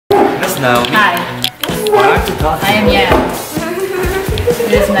Naomi. Hi. Why aren't you talking? I am Yan.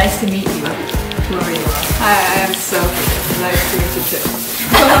 It is nice to meet you. Whoever you are. Hi, I am Sophie. Nice to meet you too.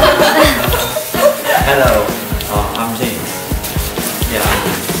 Hello, I'm James. Yeah.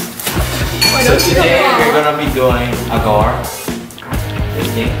 So today we're gonna be doing Agar.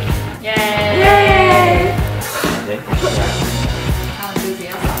 Baking. Yay! Okay. Yeah. How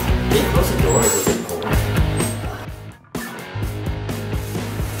enthusiastic. Can you close the door? It's a bit cold.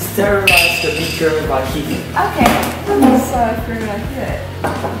 Sterilize the beaker by heating. Okay. So if we're gonna hit it.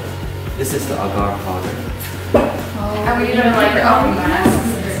 This is the Agar powder. Oh, And we need to like make our our masks.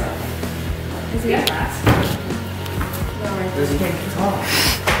 Is it a mask? Because you can't talk.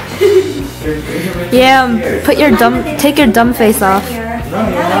 Yeah, put your take your dumb face off. No, you're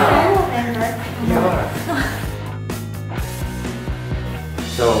not. You are.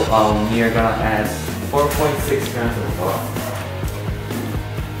 So we are gonna add 4.6 grams of Agar.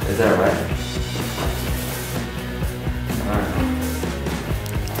 Is that right? Alright.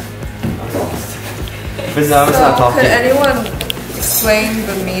 I'm lost. But now it's not talking. Could anyone explain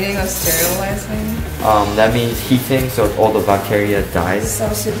the meaning of sterilizing? That means heating, so all the bacteria dies.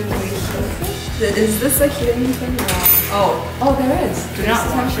 So should we heat? Is this a heating thing? Oh, there is. Do not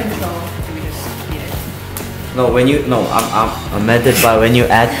wash it until we just heat it. No, I meant it by when you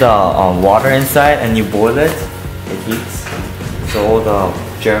add the water inside and you boil it, it heats. So all the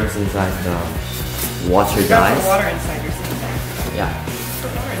germs inside the water Got dies. the water inside your sink. Yeah.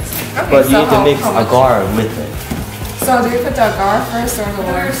 Okay, But so you need to how- mix how much- agar with it. So do you put the agar first or the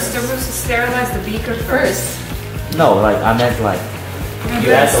water We're first? supposed to sterilize the beaker first. No, like I meant like We're gonna you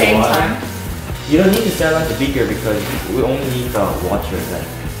do it add at the the same water. time. You don't need to sterilize the beaker because we only need the water then.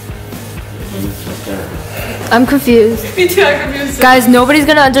 You use to sterilize. I'm confused. Me too, I'm confused. Guys, nobody's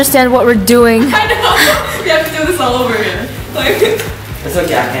gonna understand what we're doing. I know. We have to do this all over again. Like. It's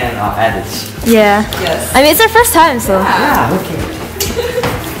okay, I can add it. Yeah. Yes. I mean, it's our first time, so. Yeah, okay.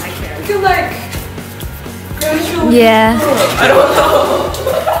 I feel like gradually. Yeah. I don't know.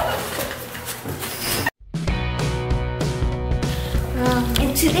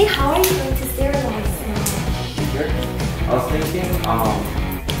 And today, how are you going to sterilize them? I was thinking,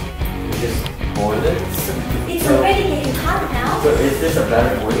 we just boil it. It's already getting hot now. So is this a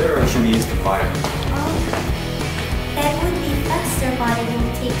better boiler or should we use the fire? That would be faster, but it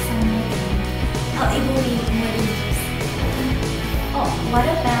will take some more time. Oh, it will be more dangerous. Oh, what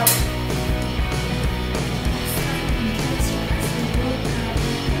about...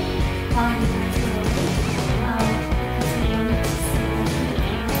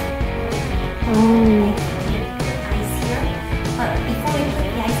 Oh. Ice here. But before we put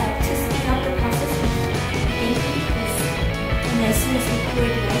the ice out, to speed up the process, we bake this. And as soon as we pour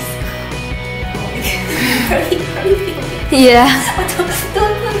the ice, Yeah.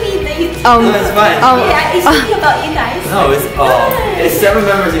 don't put me in the YouTube. No, it's fine. Yeah, it should be about you guys. No, it's 7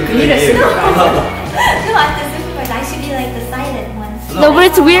 members including you. No, I'm the super one. I should be like the silent one. No, but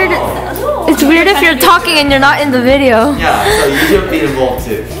it's weird. No. It's weird if you're talking and you're not in the video. Yeah, so you should be involved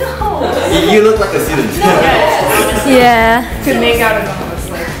too. No. You look like a student. Yeah. To make out of us,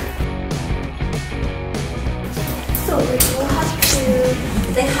 like. So we will have to.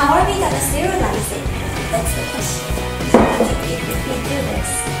 Then how are we gonna sterilize it? That's the question. If we do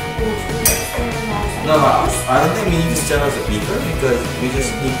this, will we sterilize it? No, I don't think we need to sterilize the beaker because we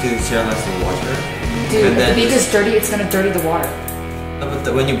just need to sterilize the water. Dude, And if then the beaker's dirty, it's gonna dirty the water. No,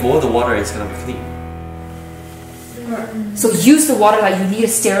 but when you boil the water, it's gonna be clean. So use the water that you need to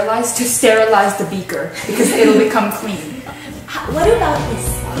sterilize the beaker because it'll become clean. What about this?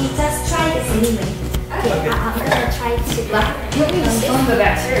 We just try this anyway. Okay, I'm gonna try to. From the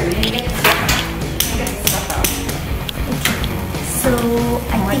bacteria, we didn't get the stuff out. So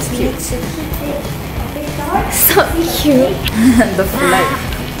I think we need to keep it a bit dark. So cute. The flight.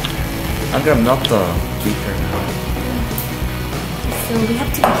 I'm gonna melt the beaker now. So we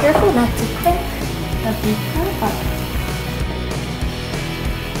have to be careful not to crack the beaker, but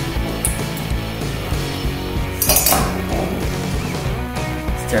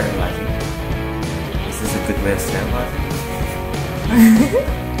Sterilizing. Is this a good way of sterilizing?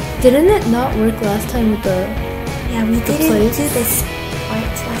 Didn't it not work last time with the... yeah, we didn't plates? do this part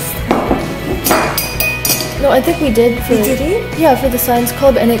last time. No, I think we did for... We did it? Yeah, for the science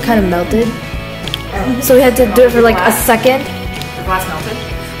club, and it kind of melted. So we had to do it for like a second. The glass melted.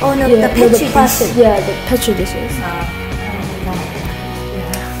 Oh no, Yeah, the no, petri plastic. dish. Yeah, the petri dishes.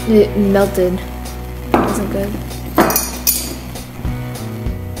 It melted. It wasn't good.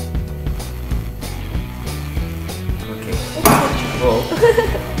 Okay. Whoa.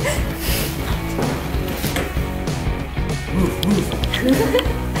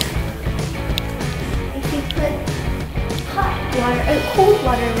 put hot water, cold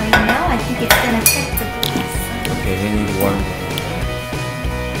water right now. I think it's gonna affect the glass. Okay, we need warm.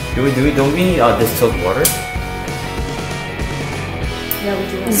 Don't we need distilled water? Yeah, we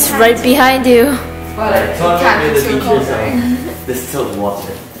do. It's right behind you. But it can't be too cold, right? Distilled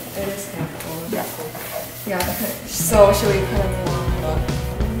water. It is kind of cold. Yeah. Yeah. Okay. So should we put in warm water?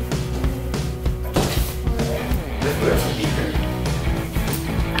 Where's the beaker?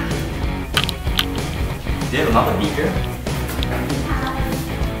 Do you have another beaker?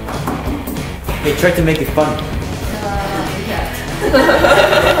 Hey, try to make it fun.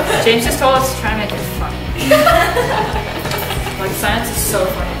 James just told us to try and make it fun. Like science is so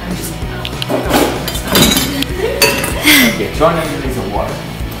funny. I'm just Okay, try and make some water.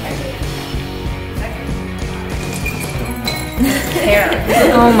 hair.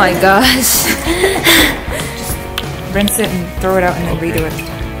 Oh my gosh. Rinse it and throw it out and then redo it.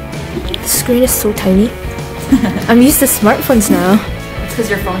 The screen is so tiny. I'm used to smartphones now. It's because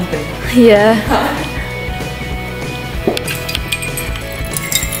your phone's big. Yeah.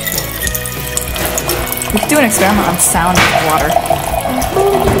 We could do an experiment on sound with water.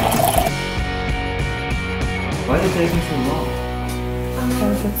 Why is it taking so long?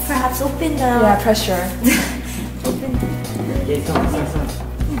 Perhaps open the. Yeah, pressure. Okay, stop.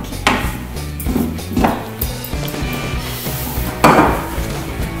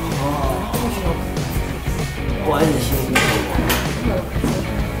 Why is it shaking so long?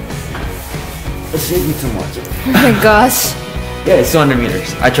 It's shaking too much. Oh my gosh. Yeah, it's 200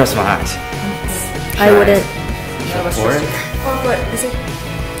 meters. I trust my eyes. I wouldn't. Pour it. Oh, but is it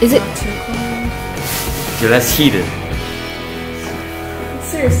Is it? too cold? Okay, let's heat it.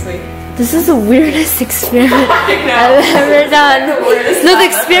 Seriously. This is the weirdest experiment I've ever done. No, the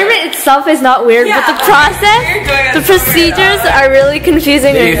experiment itself is not weird, but the process, the procedures are really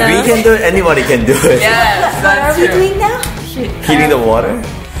confusing right If we now. can do it, anybody can do it. Yes, What are we doing now? Heating the water?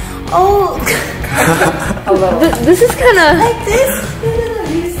 Oh, This is kind of. like this? No,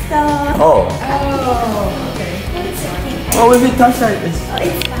 use the. Oh. Oh, okay. It's okay. Oh, if we touch that, it's... Oh,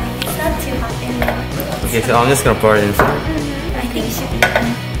 it's fine. It's not too hot anymore. Okay, so I'm just gonna pour it inside. I think it should be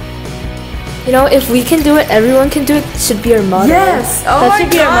fine. You know, if we can do it, everyone can do it. Should be our motto. Yes. Oh That my should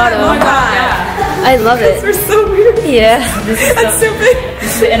be our god. motto. Oh my god. I love it. We're so weird. Yeah. That's stupid.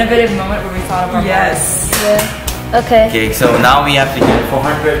 This is the innovative moment where we thought of our Yes. Okay. Okay, so now we have to get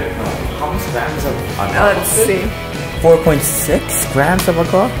 400... How much grams of alcohol? Let's see. 4.6 grams of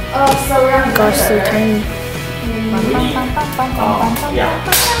alcohol? Gosh, so tiny. Yeah.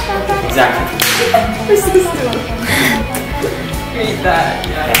 Exactly. Read that.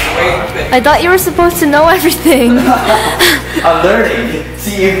 Yeah. Wait. I thought you were supposed to know everything. I'm learning.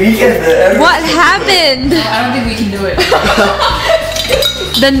 See, if we can do everything... What happened? I don't think we can do it.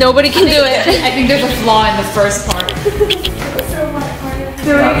 Then nobody can do it. I think there's a flaw in the first part. Can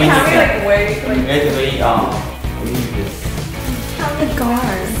we like wait? Like We have to wait, we need this.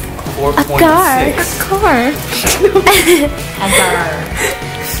 Agar. 4.6. Car.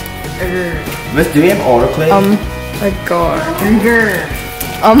 Miss, do we have autoplay? Agar.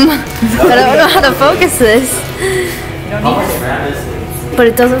 I don't know how to focus this. How much gram is it? But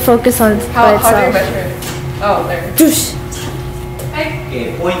it doesn't focus on by How do you itself. measure it? Oh, there. Doosh.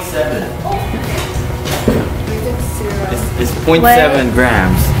 Okay, 0.7. It's 0.7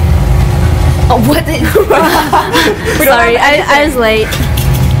 grams. Oh, what? Sorry, I was late.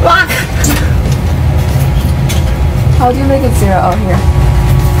 How do you make it zero? Oh, here.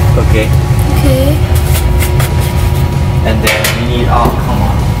 Okay. Okay. And then we need, oh, come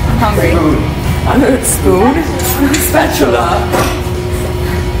on. I'm hungry. Spoon. Spoon? Spatula.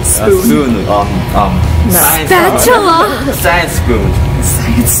 Spoon. Science Spatula. Science spoon.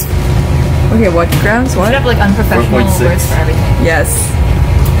 Science. Okay, what grams? We What? should have like unprofessional 4.6. words for everything. Yes.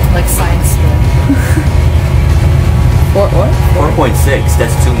 Like science. What? 4.6.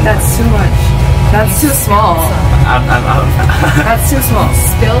 That's too much. That's too much. That's too small. That's too small.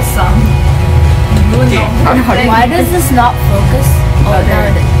 Spill some. Okay. Why does this not focus? Oh, now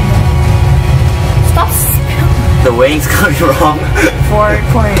it is. Stop spilling. The weighing's coming wrong. 4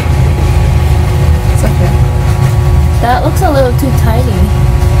 point. It's okay. That looks a little too tiny.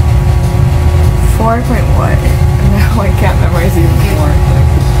 4 point what? Now I can't memorize even more.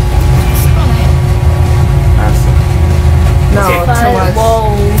 No, Okay. too much.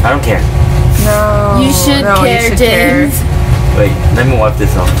 Whoa. I don't care. No. You should no, care, you should James. Wait, let me wipe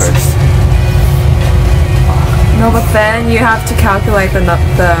this off first. No, but then you have to calculate the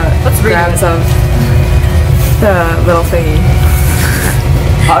grams of the little thingy.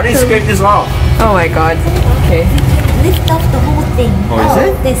 How do you scrape this off? Oh my god. Okay. Lift off the whole thing. Oh, is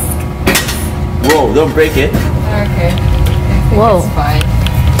it? This. Whoa. Whoa, don't break it. Okay. Whoa. It's fine.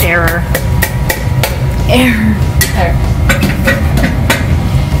 Error. There.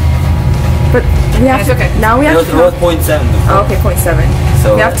 But we have to. okay. Now we It have was, to. it was 0.7 before. Oh, okay, 0.7.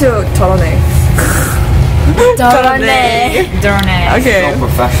 So We have to tolerate. Darn Darn it. Okay. so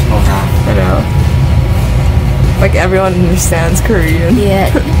professional now. I know. Like everyone understands Korean.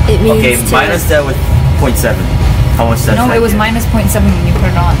 Yeah, it means Okay, to- minus that with 0.7. How much does No, that it was get? minus 0.7 when you put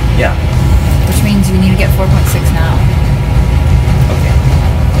it on, Yeah. which means you need to get 4.6 now. Okay.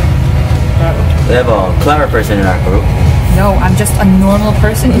 We have a clever person in our group. No, I'm just a normal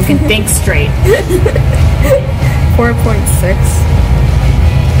person who can think straight. 4.6.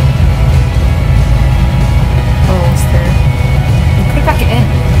 Almost there. You put it back in.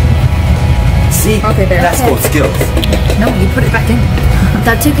 See? Okay, there. That's called skills. No, you put it back in.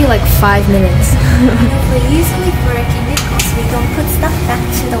 That took you like 5 minutes. But usually for chemicals, we don't put stuff back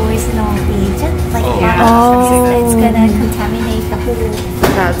to the original reagent. Like it's gonna contaminate the whole.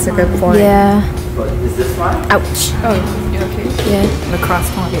 That's a good point. Yeah. But is this fine? Ouch. Oh, you okay? Yeah. The cross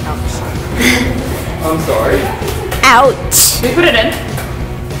can't be out. I'm sorry. Ouch. We put it in.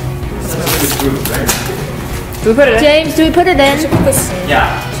 That's a good group, right? Do we put it in? James, do we put it in? Yeah.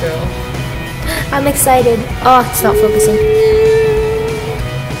 I'm excited. Oh, it's not focusing.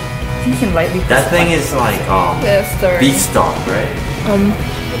 You can lightly press That thing is like beef stock, right?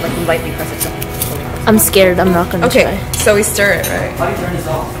 Like lightly press it. I'm scared. I'm not gonna Okay, try. so we stir it, right? How do you turn this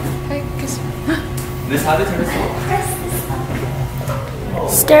off? This how do you turn this off?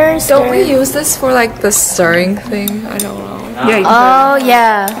 Stir, stir. Don't we use this for like the stirring thing? I don't know. Yeah. Oh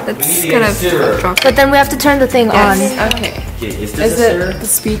yeah. It's We kind need a stirrer. of drop. But then we have to turn the thing on. Okay. Okay, is this Is a stirrer? it the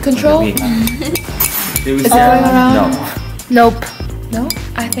speed control? Did we Is it stir going around? No. Nope. No,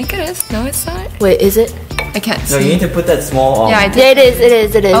 I think it is. No, it's not. Wait, is it? I can't No, you see. need to put that small. Yeah, I did. Yeah, it is. It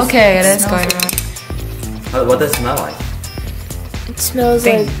is. It is. Okay, it is going around. What does it smell like? It smells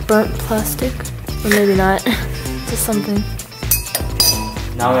like burnt plastic, or maybe not. Just something.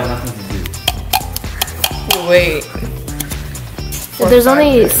 Now we have nothing to do. Wait. There's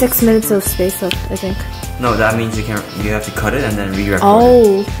only 6 minutes of space left, I think. No, that means you have to cut it and then re-record it.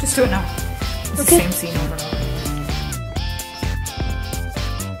 Oh. Just do it now. It's Okay. the same scene over and over.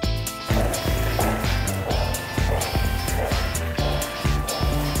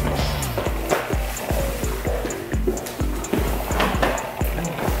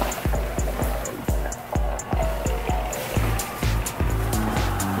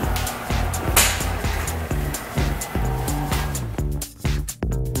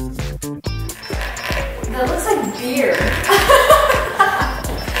 That looks like beer.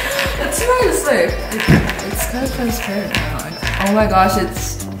 That's why I was like, it's kind of transparent now. Oh my gosh,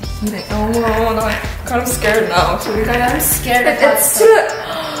 it's heating. Oh no, I'm kind of scared now. Should we kind of? I'm scared of It's to the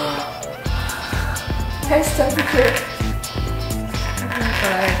highest temperature.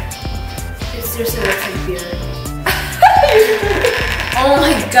 It seriously looks like beer. Oh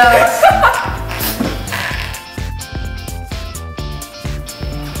my gosh.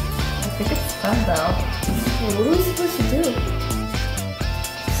 I think it's done now. What are we supposed to do?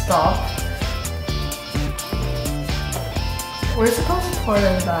 Stop. We're supposed to pour in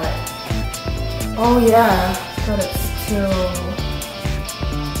that. Oh yeah. But it's too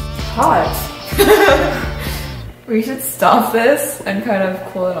hot. We should stop this and kind of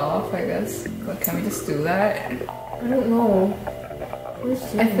cool it off, I guess. But can we just do that? I don't know. I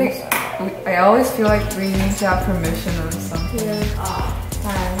think I always feel like we need to have permission or something.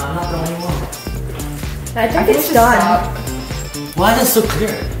 I'm not the only one. I think it's done. Why is it so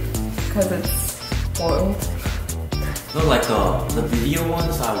clear? Because it's boiled. No, like the video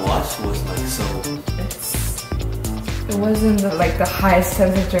ones I watched was like so. It wasn't like the highest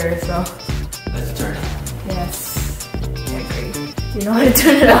temperature, so Let's turn it. yes. I agree. You know how to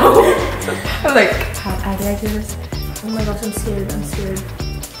turn it off. I'm like, how did I do this? Oh my gosh, I'm scared. I'm scared.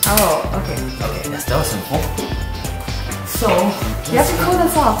 Oh, okay. Okay, that was simple. So you have to cool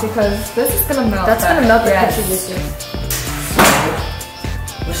this off because this is gonna melt. That's gonna melt the Yes. petri dishes.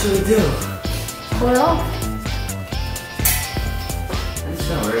 What should we do? Cool it off. It's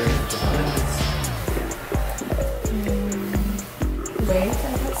so weird. Wait,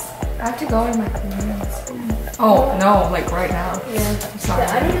 I have to go in my cleaners. Oh no, like right now. Yeah. I'm sorry.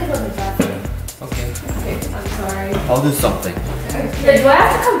 I need to go to the bathroom. Okay. Okay, I'm sorry. I'll do something. Yeah, do I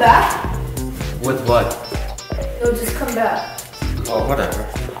have to come back? With what? No, just come back. Oh, whatever.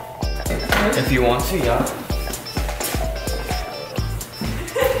 If you want to, yeah.